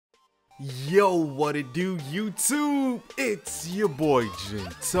Yo, what it do, YouTube? It's your boy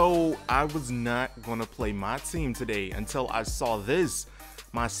Gento. I was not gonna play my team today until I saw this.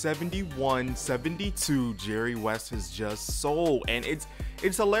 My 71-72 Jerry West has just sold, and it's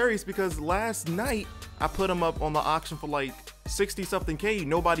hilarious because last night I put him up on the auction for like 60 something K.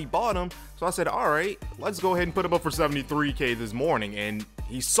 Nobody bought him, so I said, all right, let's go ahead and put him up for 73K this morning, and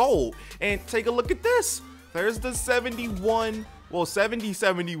he sold. And take a look at this. There's the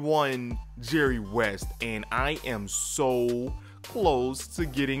 70-71 Jerry West, and I am so close to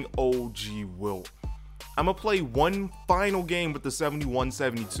getting OG Wilt. I'm gonna play one final game with the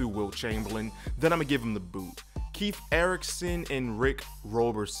 71-72 Wilt Chamberlain, then I'm gonna give him the boot. Keith Erickson and Rick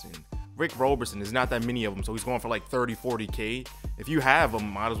Roberson. Rick Roberson, there's not that many of them, so he's going for like 30-40K. If you have them,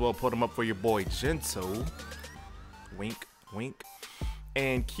 might as well put them up for your boy Gento. Wink, wink.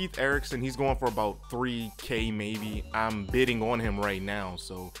 And Keith Erickson, he's going for about 3K maybe. I'm bidding on him right now.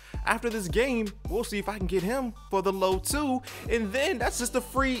 So after this game, we'll see if I can get him for the low too. And then that's just a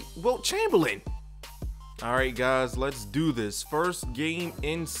free Wilt Chamberlain. All right, guys, let's do this. First game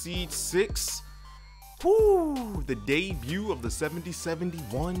in Seed 6. Whoo, the debut of the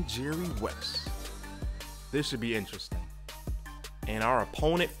 70-71 Jerry West. This should be interesting. And our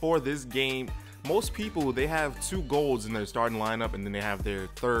opponent for this game, most people, they have 2 golds in their starting lineup, and then they have their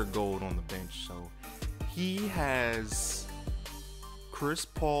 3rd gold on the bench. So he has Chris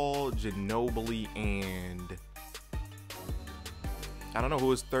Paul, Ginobili, and I don't know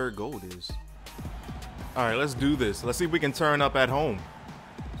who his 3rd gold is. All right, let's do this. Let's see if we can turn up at home.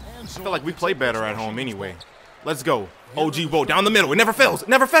 I feel like we play better at home anyway. Let's go. OG Wilt down the middle. It never fails. It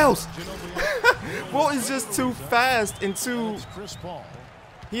never fails. Wilt is just too fast and too...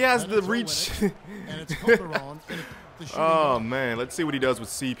 He has the reach. Oh, man. Let's see what he does with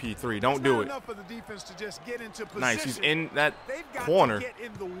CP3. Don't do it. Nice. He's in that corner.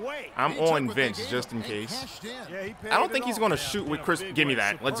 I'm on Vince just in case. I don't think he's going to shoot with Chris. Give me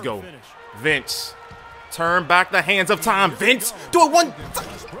that. Let's go. Vince. Turn back the hands of time. Vince. Do it one.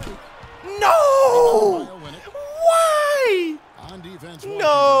 No. Why?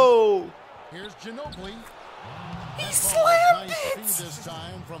 No. Here's Ginobili. He slammed it!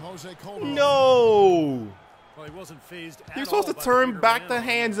 No! Well, he wasn't phased You're supposed to turn back the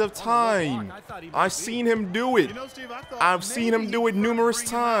hands of time. I've seen him do it. I've seen him do it numerous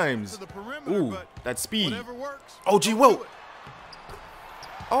times. Ooh, that speed. OG Wilt.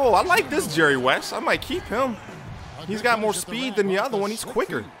 Oh, I like this Jerry West. I might keep him. He's got more speed than the other one. He's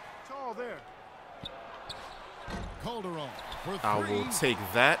quicker. I will take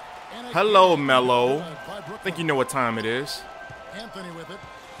that. Hello, Melo. I think you know what time it is.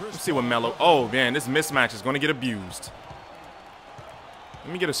 Let's see what Melo. Oh, man, this mismatch is going to get abused.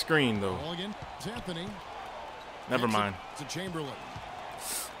 Let me get a screen, though. Never mind.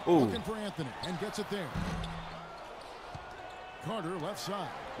 Ooh.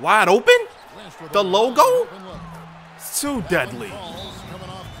 Wide open? The logo? It's too deadly.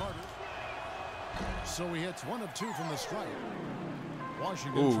 So he hits 1 of 2 from the strike.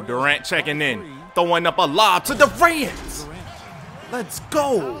 Ooh, Durant checking in. Throwing up a lob to Durant. Let's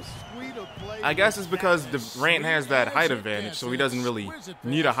go. I guess it's because Durant has that height advantage, so he doesn't really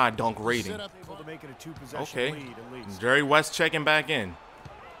need a high dunk rating. Okay. Jerry West checking back in.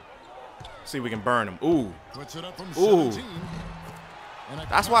 See if we can burn him. Ooh. Ooh.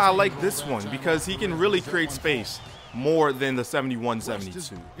 That's why I like this one, because he can really create space more than the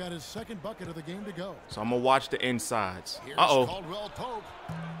 71-72. So I'm going to watch the insides. Uh-oh.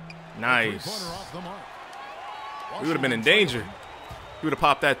 Nice. We would have been in danger. He would have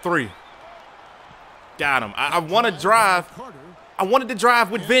popped that 3. Got him. I want to drive. I wanted to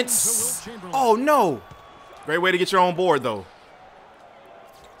drive with Vince. Oh, no. Great way to get your own board, though.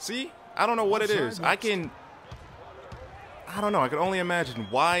 See? I don't know what it is. I don't know. I can only imagine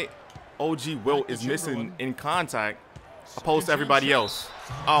why OG Wilt is missing in contact opposed to everybody else.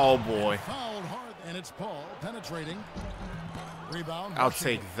 Oh, boy. I'll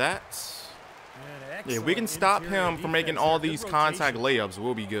take that. Yeah, we can stop him from making all these contact layups.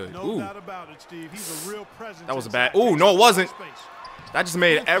 We'll be good. Ooh. That was a bad. Ooh, no, it wasn't. That just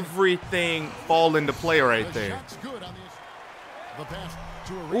made everything fall into play right there.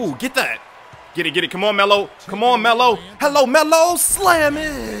 Ooh, get that. Get it, get it. Come on, Melo. Come on, Melo. Hello, Melo. Slam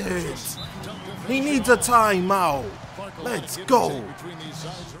it. He needs a timeout. Let's go.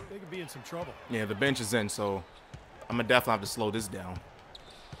 They could be in some trouble. Yeah, the bench is in, so I'm going to definitely have to slow this down.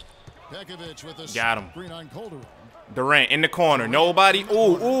 Got him. Durant in the corner. Nobody.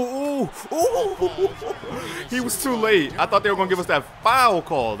 Ooh, ooh, ooh. Ooh. He was too late. I thought they were going to give us that foul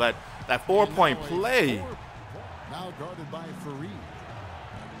call, that 4-point play. Now guarded by Fareed.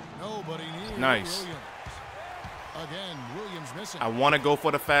 Nobody near Nice. Williams. Again, Williams missing. I want to go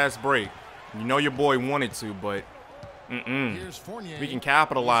for the fast break. You know your boy wanted to, but Here's Fournier. we can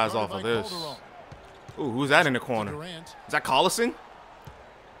capitalize Started off of by this. Calderon. Ooh, who's that in the corner? Durant. Is that Collison?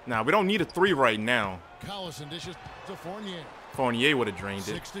 Nah, we don't need a 3 right now. Collison dishes to Fournier. Fournier would have drained it.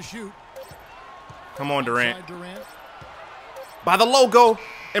 6 to shoot. Come on, Durant. Outside Durant. By the logo.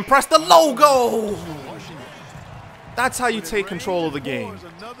 And press the logo. Washington. That's how you take control of the game.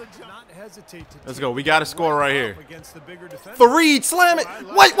 Not hesitate to Let's go. We got to score right here. against the bigger defender. Fareed, slam it.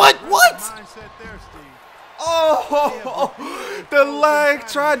 What? Oh, the lag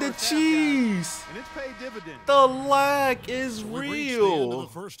tried to cheese. And it's paid dividends. The lag is We've reached the end of real. the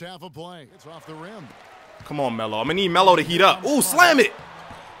first half of play. It's off the rim. Come on, Melo. I'm going to need Melo to heat up. Ooh, slam it.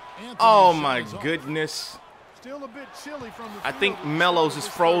 Anthony Oh, my shot is off. goodness. Still a bit chilly from the I think field. Melo's just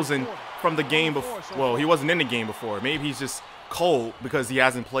frozen from the game before. before. Well, he wasn't in the game before. Maybe he's just cold because he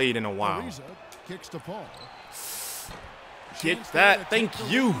hasn't played in a while. Ariza kicks to Paul. Get that. Thank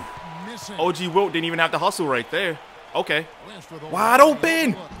you. Missing. OG Wilt didn't even have to hustle right there. Okay. West with a Wide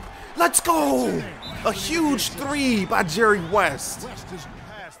open. Let's go. A huge 3 by Jerry West. West is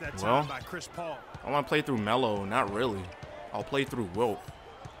Pass that time Well. by Chris Paul. I want to play through Melo. Not really. I'll play through Wilt.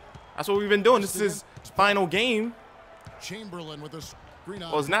 That's what we've been doing. This is his final game. Chamberlain with a screen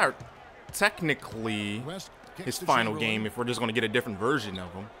Well, it's not technically West kicks his to final Chamberlain. game if we're just going to get a different version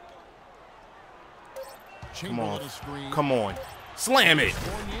of him. Come on. Chamberlain a screen. Come on. Slam it.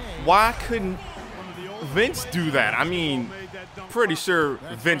 Fournier. Why couldn't Vince do that? I mean, pretty sure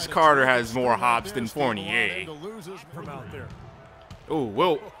Vince Carter has more hops than Fournier. To lose his From out there. Ooh,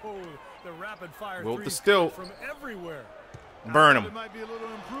 Wilt. Oh, the rapid fire Wilt the threes still. from everywhere. Burn It him. might be a little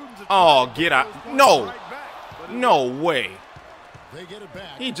improvement to Oh, try to get put out. those points No. right back, but it No way. They get it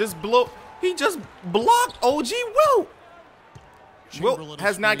back. He just blocked OG Wilt. Chamberlain Wilt a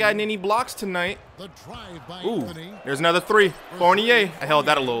has not screen. gotten any blocks tonight. The drive by Ooh, Anthony. there's another 3. Fournier. I held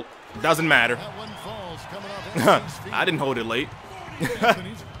that a little. Doesn't matter. That one falls coming off Anthony's feet. I didn't hold it late.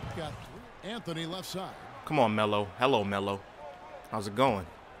 Anthony's got 3. Anthony left side. Come on, Melo. Hello, Melo. How's it going?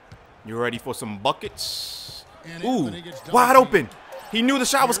 You ready for some buckets? And Ooh, Anthony gets double wide teamed. open. He knew the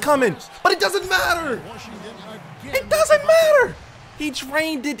shot was coming, but it doesn't matter. Washington again. It doesn't matter. He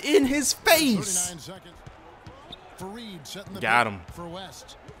drained it in his face. 39 seconds. Fareed setting the Got pick him. for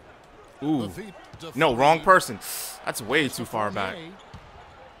West. Ooh. The feet to No, wrong Fareed. person. That's way too far back. Fournier.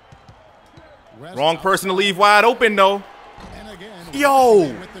 West Wrong person to outside. leave wide open, though. And again, Yo,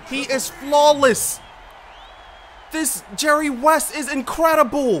 with the he triple. is flawless. This Jerry West is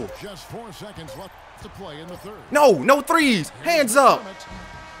incredible. Just 4 seconds left to play in the third. No, no threes. Hands up.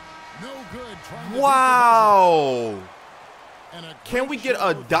 No good. Trying to Wow. beat the buzzer. And a Can we great get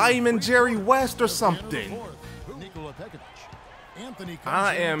a show diamond from Jerry Freeport West or at the end of the something? fourth. Nikola Pekovic. Anthony comes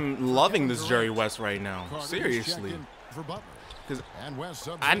I in am for loving Kevin this Durant. Jerry West right now. Carter is Seriously. checked in for Butler. 'Cause And West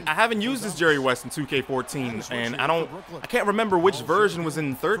subs I in haven't for used this Thomas. Jerry West in 2K14, and I can't remember which version was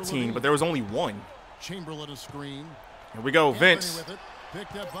in 13, but there was only one. Chamberlain a screen. Here we go, Anthony Vince. with it.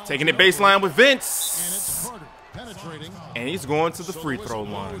 Picked up by Taking it Ginobili. baseline with And Vince. it's Carter penetrating. And he's going to the So free whistle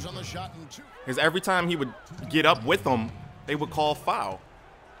throw line. blows on the shot in 2. Because every time he would get up with them, they would call foul.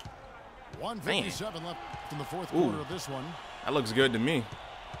 1:57 left in the fourth Ooh. quarter of this one. That looks good to me.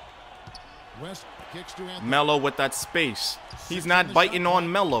 West kicks to Anthony. Melo with that space. He's not biting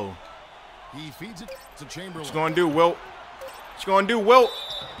on Melo. He feeds it to Chamberlain. What you gonna do, Wilt? What you gonna do, Wilt?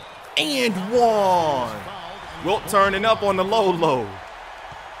 And one. Fouled and Wilt turning up on the low.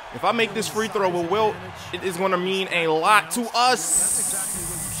 If I make this free throw with Wilt, it is gonna mean a lot to us. exactly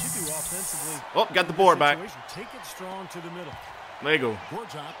what you should do offensively. Oh, got the board back. Situation. Take it strong to the middle. There you go.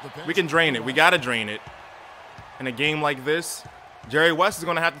 Gortat, the bench. We can drain it. We gotta drain it. In a game like this, Jerry West is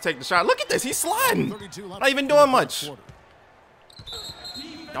gonna have to take the shot. Look at this. He's sliding. 32 left Not even in the doing fourth much. quarter.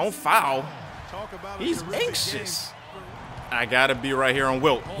 Don't foul. Talk about a He's terrific anxious. I gotta be right here on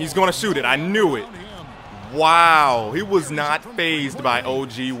Wilt. He's gonna shoot it. I knew it. On him. Wow. He was not phased by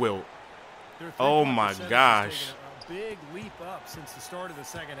OG Wilt. Their Oh three-point my percentage has gosh. taken a big leap up since the start of the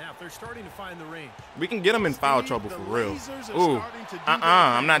second half. They're starting to find the range. We can get him in foul trouble for real. Ooh.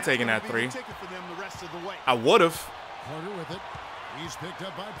 I'm not taking that 3. I would've. Carter with it. He's picked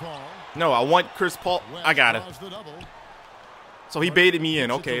up by Paul. No, I want Chris Paul. West I got it. draws the double. So he baited me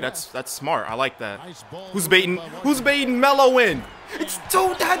in. Okay, that's smart. I like that. Nice ball Who's movement baiting? by Washington. Who's baiting Melo in? It's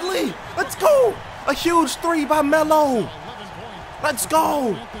too deadly. Let's go. A huge 3 by Melo. 11 points. Let's go.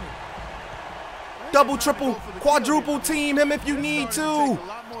 Anthony. Double, triple, quadruple team him if you need to.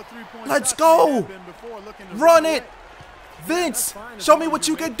 Let's go. Run it. Vince, show me what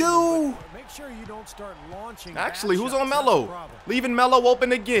you can do. Make sure you don't start launching. Actually, who's on bad shots. Melo? That's the problem. Leaving Melo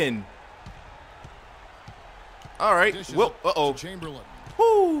open again. All right, Dishes Wilt. it to Uh-oh. Chamberlain.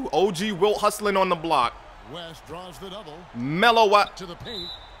 Whoo, OG Wilt hustling on the block. West draws the double Melo out. to the paint.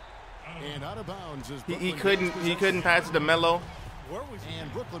 And out of bounds is He Brooklyn. couldn't pass it to Melo. Where was he?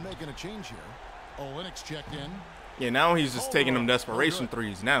 And Brooklyn making a change here. Olynyk checked in. Yeah, now he's just taking them desperation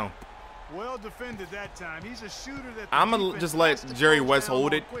threes now. Well defended that time. He's a shooter that I'm going to just let Jerry West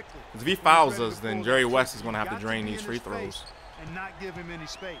hold it. If he fouls us, then Jerry West is going to have to drain these free throws. And not give him any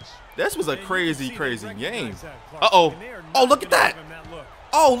space. This was a And you can crazy, see they crazy recognize game. that, Clark. Uh-oh. And they are Oh, not look at gonna that. give him that look.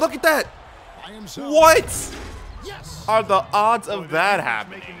 Oh, look at that. By himself. What Yes. are the odds of that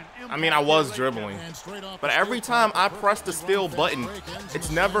happening? I mean, I was dribbling. And straight off But the every steal time I clock, press the steal perfectly button, run fast break ends it's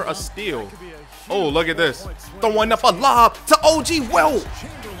in never a seven. steal. Could be a huge Oh, look at this. 4-point swing. Throwing up a lob to OG Wilt.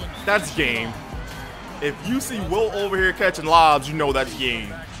 Chamberlain That's game. If you see Wilt over here catching lobs, you know that's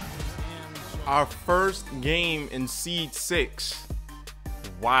game. Our first game in Seed 6.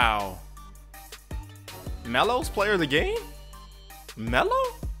 Wow. Melo's player of the game? Melo?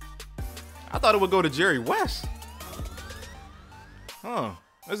 I thought it would go to Jerry West. Huh.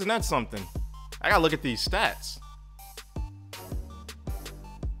 Isn't that something? I gotta look at these stats.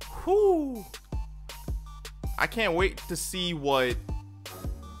 Whew. I can't wait to see what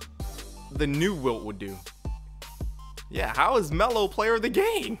the new Wilt would do. Yeah, how is Melo player of the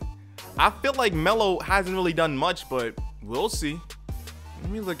game? I feel like Melo hasn't really done much, but we'll see.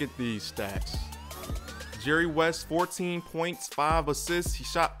 Let me look at these stats. Jerry West, 14 points, 5 assists. He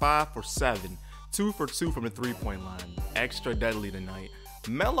shot 5 for 7. 2 for 2 from the three-point line. Extra deadly tonight.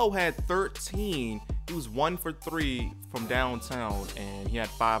 Melo had 13. He was 1 for 3 from downtown, and he had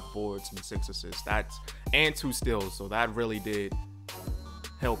 5 boards and 6 assists. And 2 steals, so that really did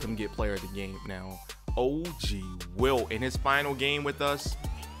help him get player of the game. Now, OG Wilt in his final game with us,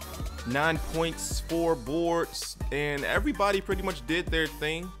 9 points, 4 boards, and everybody pretty much did their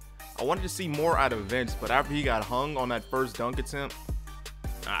thing. I wanted to see more out of Vince, but after he got hung on that first dunk attempt,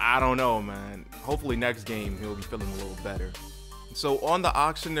 I don't know, man. Hopefully next game he'll be feeling a little better. So on the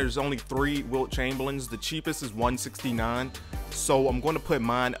auction, there's only 3 Wilt Chamberlains. The cheapest is $169, so I'm going to put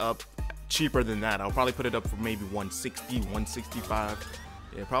mine up cheaper than that. I'll probably put it up for maybe $160, $165.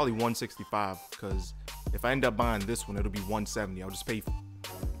 Yeah, probably $165, because if I end up buying this one, it'll be $170.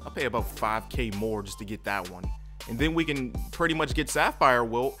 I'll pay about $5K more just to get that one. And then we can pretty much get Sapphire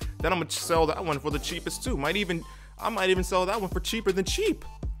Wilt. Then I'm gonna sell that one for the cheapest too. I might even sell that one for cheaper than cheap.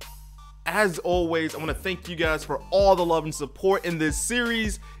 As always, I want to thank you guys for all the love and support in this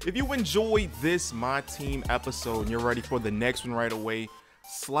series. If you enjoyed this My Team episode and you're ready for the next one right away,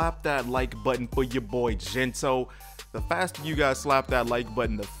 slap that like button for your boy Gento. The faster you guys slap that like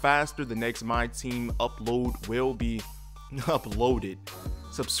button, the faster the next My Team upload will be uploaded.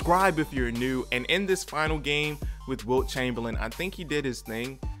 Subscribe if you're new. And in this final game with Wilt Chamberlain, I think he did his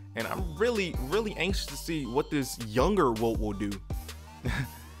thing, and I'm really anxious to see what this younger Wilt will do.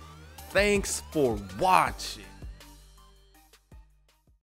 Thanks for watching.